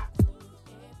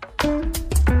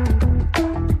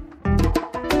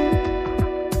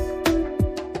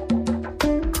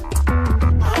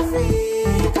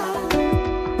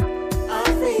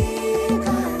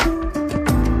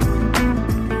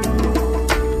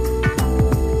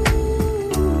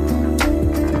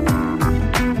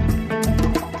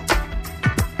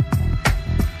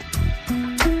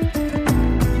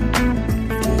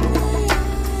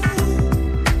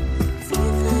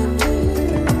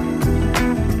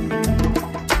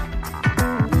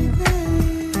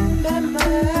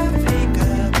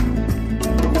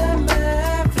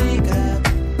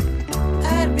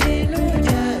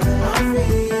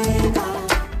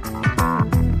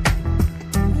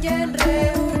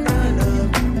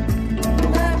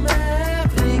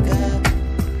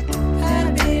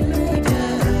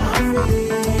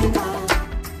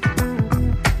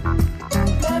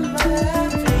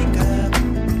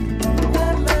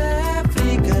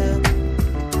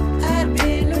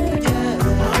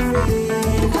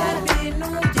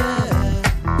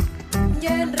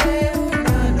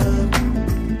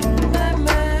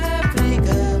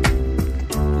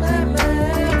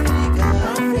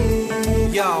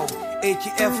 Yo,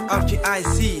 ATF,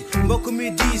 RGIC, mbokk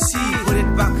mi DC, Red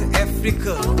Back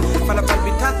Africa. Fala bal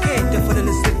bi tàkkee, defal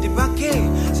la sët di bàkkee.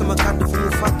 Sama kàddu fu mu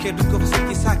fàkkee, du ko fi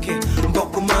sikki sàkkee.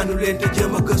 Mbokk maanu leen te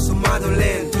jéem a gëstu maanu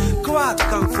leen. Croix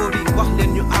Kanfoori, wax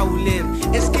leen ñu aw leen.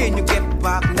 Est-ce que ñu get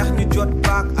back, ndax ñu jot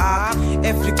back ak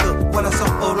Africa, wala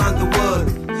sax around the world.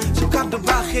 Su kàddu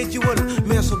baaxee jiwal,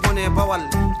 mais su bonee bawal.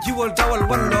 Jiwal dawal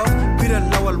one love, biral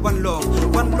lawal one love.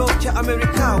 One love ca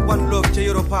America, one love ca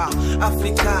Europa.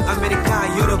 Africa, America,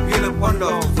 Europe, Europe, one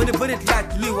love. Ma ne bëreet laaj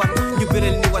luy wan, ñu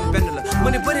bëral ni wan benn la. Ma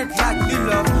ne bëreet laaj luy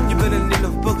love, ñu bëral ni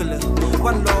love bëgg la.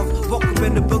 One love, bokk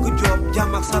benn bëgg job,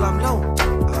 jàmm ak salaam law.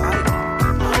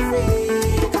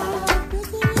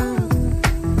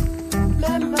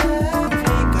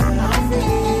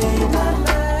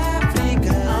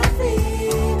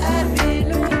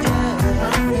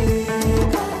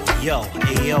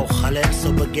 Yo, xaleel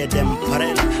soo bëggee dem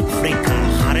pareel Afrika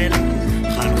xareel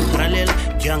xaraleel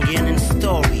jàngeen and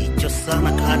story cosaan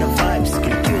ak aada vibes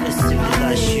culture et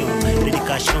civilisation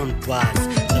l'éducation de base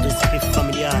le respect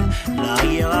familial la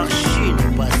hiérarchie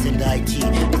n'est pas celle d'Haïti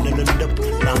le lëndëp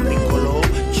la piccolo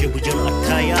ceebu jën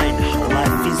ataaya and how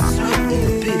life is sweet in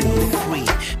the beauty of free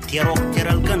terook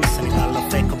teral gan Sénégal la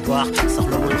fekk baax sax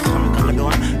la wul xam ka nga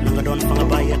doon la nga doon fa nga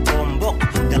bàyyee koo mbokk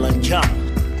dalal jàmm.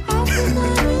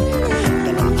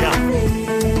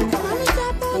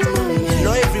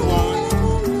 Hello everyone,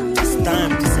 it's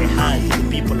time to say hi to the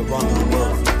people around the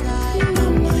world.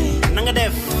 Nanga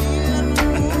def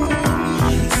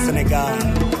Senegal,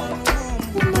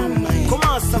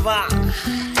 comment ça va?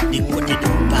 Du côté de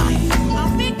Paris,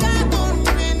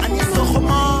 Agnès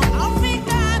Sokhoma,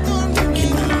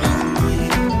 Burkina,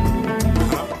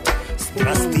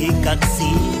 Strasty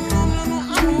Kaksi,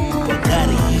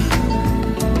 Bogari.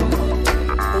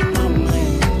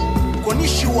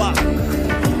 Konnichiwa,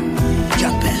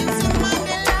 Japan,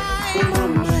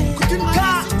 Guten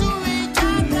Tag,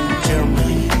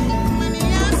 Germany,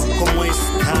 ¿Cómo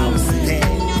está usted?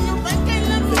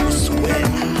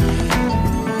 Venezuela,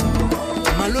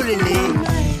 Malolele,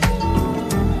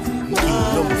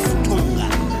 Kilo Futunga.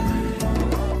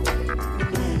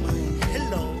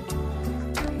 Hello,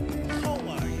 how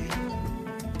are you?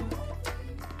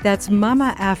 That's Mama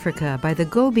Africa by the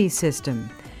Gokh-Bi System.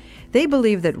 They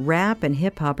believe that rap and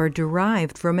hip-hop are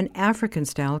derived from an African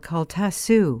style called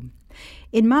tasu.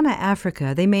 In Mama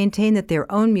Africa, they maintain that their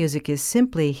own music is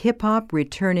simply hip-hop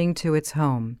returning to its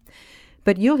home.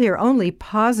 But you'll hear only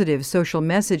positive social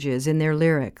messages in their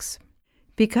lyrics.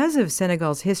 Because of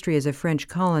Senegal's history as a French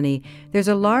colony, there's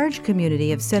a large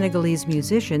community of Senegalese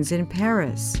musicians in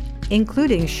Paris,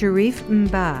 including Cherif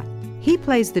Mbaw. He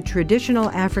plays the traditional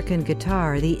African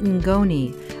guitar, the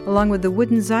ngoni, along with the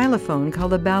wooden xylophone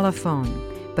called a balafon,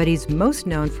 but he's most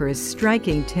known for his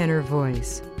striking tenor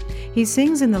voice. He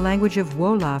sings in the language of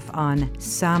Wolof on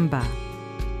Samba.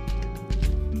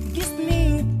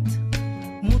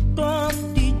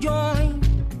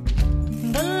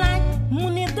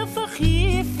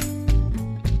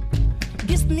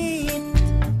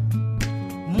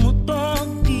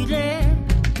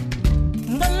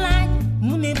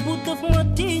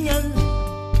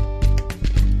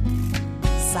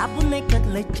 Sabu nekkat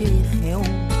la ci xew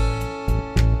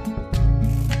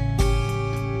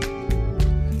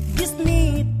gis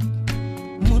nit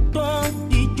mu toog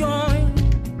di jooy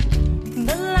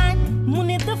nga laaj mu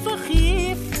ne dafa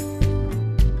xiif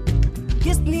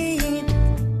gis nit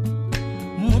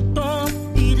mu toog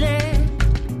di ree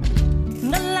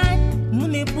nga laaj mu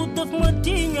ne bu daf ma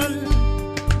tiiñal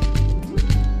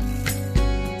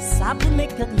sabu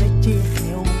nekkat la ci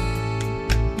xew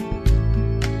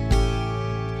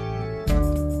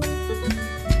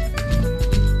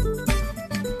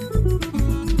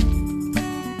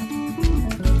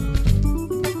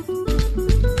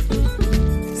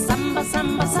Samba,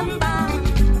 samba,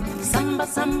 samba, samba,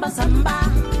 samba,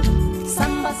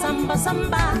 samba,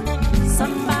 samba,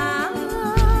 samba,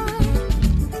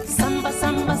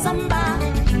 samba,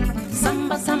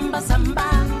 samba, samba, samba,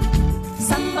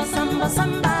 samba, samba,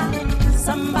 samba,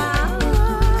 samba.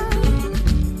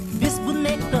 Bis bu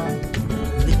nekk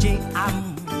la ci am,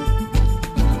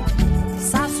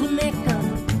 saa su nekk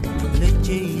la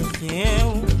ci xew.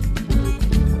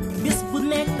 Bis bu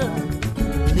nekk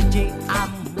la ci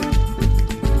am,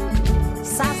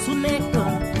 saa su nekk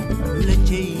la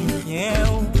ci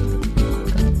xew.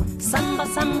 Samba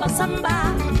samba samba,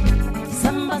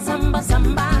 samba samba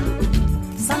samba,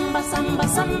 samba samba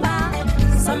samba,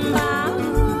 samba,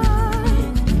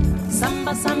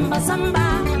 samba samba samba,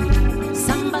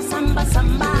 samba samba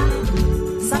samba,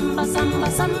 samba samba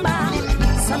samba,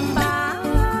 samba.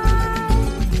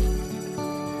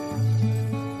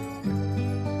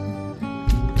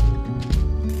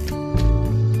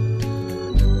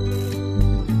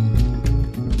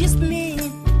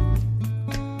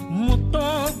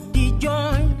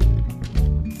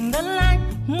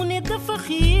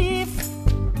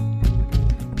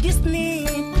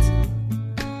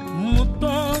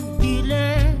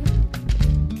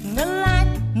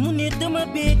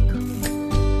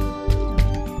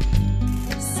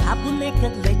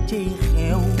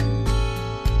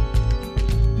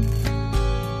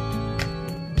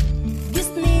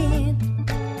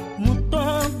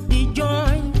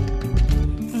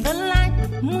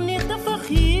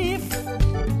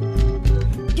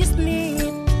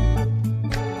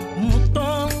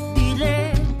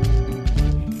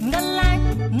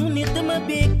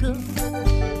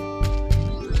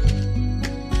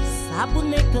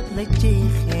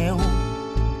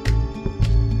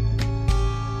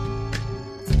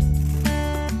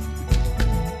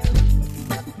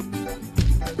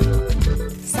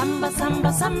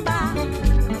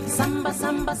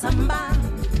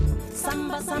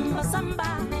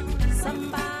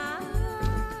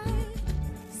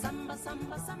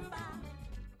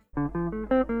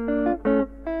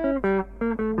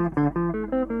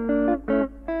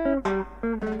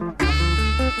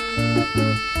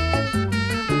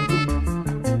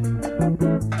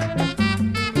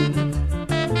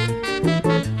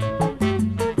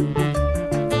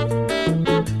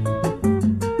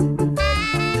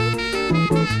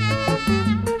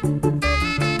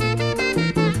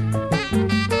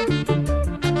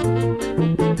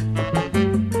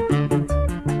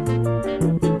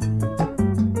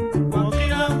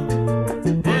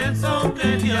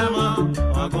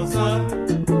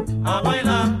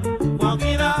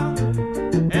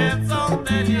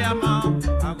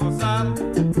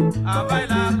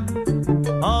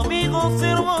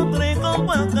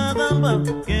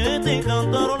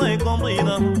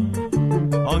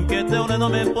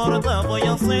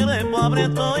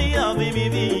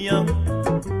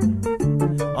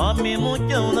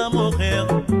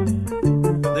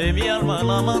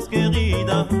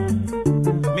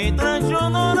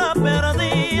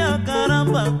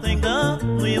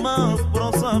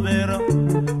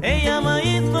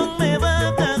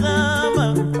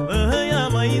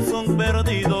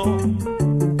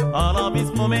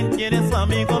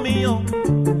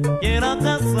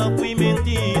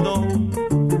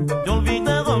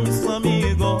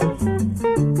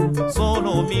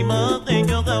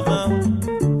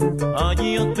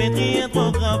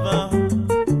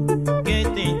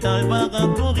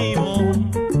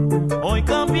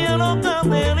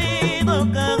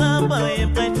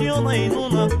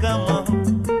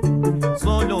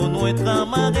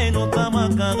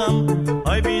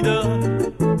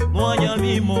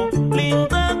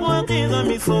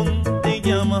 Son de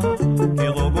Llama.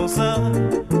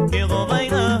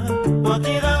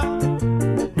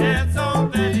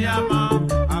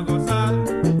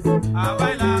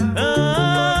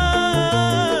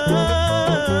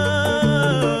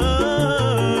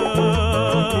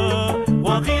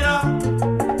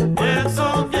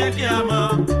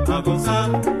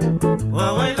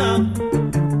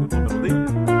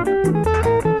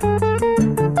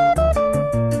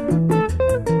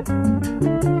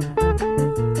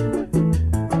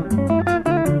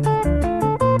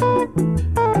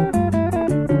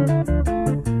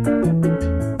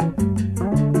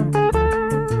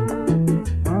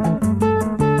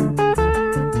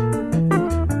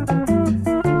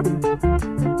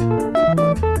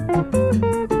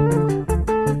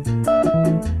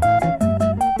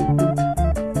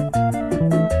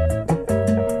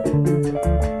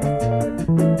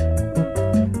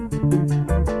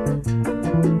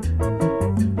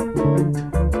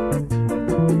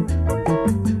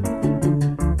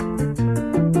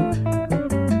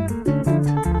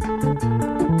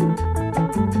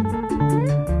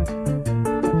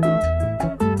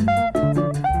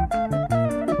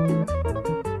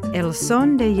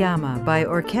 Son de Llama by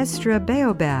Orchestre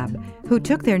Baobab, who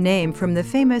took their name from the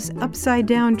famous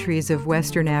upside-down trees of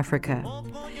Western Africa.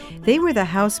 They were the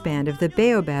house band of the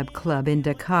Baobab Club in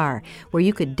Dakar, where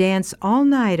you could dance all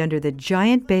night under the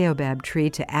giant baobab tree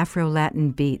to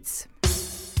Afro-Latin beats.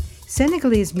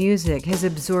 Senegalese music has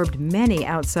absorbed many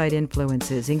outside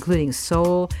influences, including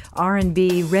soul,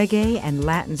 R&B, reggae, and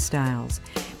Latin styles.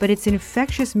 But its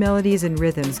infectious melodies and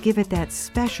rhythms give it that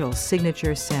special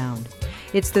signature sound.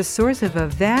 It's the source of a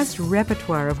vast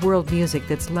repertoire of world music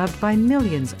that's loved by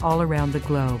millions all around the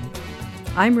globe.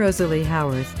 I'm Rosalie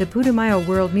Howarth. The Putumayo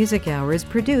World Music Hour is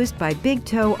produced by Big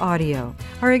Toe Audio.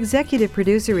 Our executive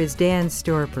producer is Dan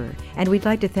Storper, and we'd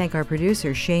like to thank our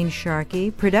producer Shane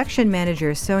Sharkey, production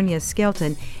manager Sonia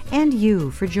Skelton, and you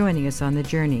for joining us on the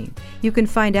journey. You can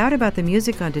find out about the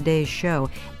music on today's show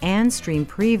and stream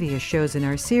previous shows in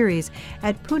our series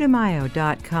at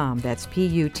putumayo.com. That's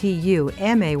PUTUMAYO.com.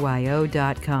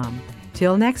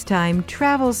 Till next time,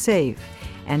 travel safe,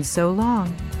 and so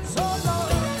long.